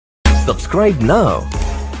Subscribe now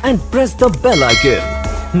and press the bell icon.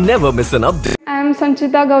 Never miss an update. I am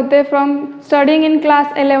Sanchita Gavate from studying in class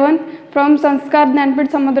 11 from Sanskar Dnyanpeeth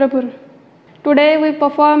Samudrapur. Today we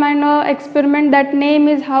perform an experiment that name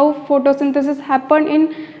is how photosynthesis happen in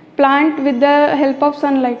plant with the help of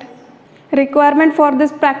sunlight. Requirement for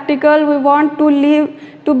this practical, we want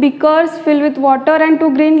two beakers filled with water and 2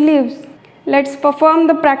 green leaves. Let's perform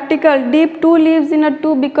the practical. Dip 2 leaves in a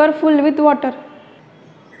 2 beaker full with water.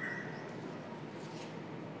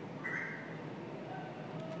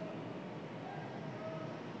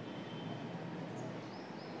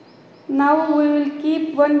 Now we will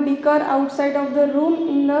keep 1 beaker outside of the room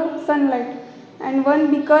in the sunlight and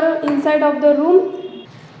 1 beaker inside of the room.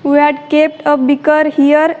 We had kept a beaker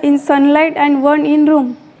here in sunlight and 1 in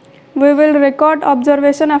room. We will record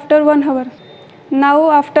observation after 1 hour.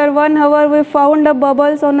 Now after 1 hour we found the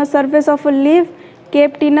bubbles on the surface of a leaf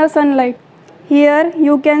kept in a sunlight. Here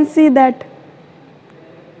you can see that.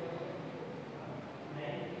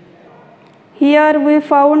 Here we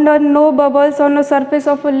found no bubbles on the surface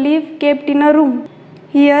of a leaf kept in a room.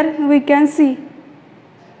 Here we can see.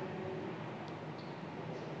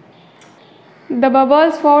 The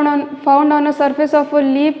bubbles found on the surface of a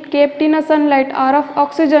leaf kept in a sunlight are of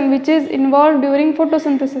oxygen, which is involved during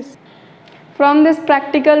photosynthesis. From this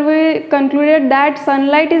practical we concluded that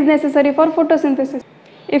sunlight is necessary for photosynthesis.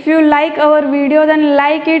 If you like our video, then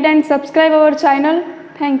like it and subscribe our channel.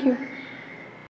 Thank you.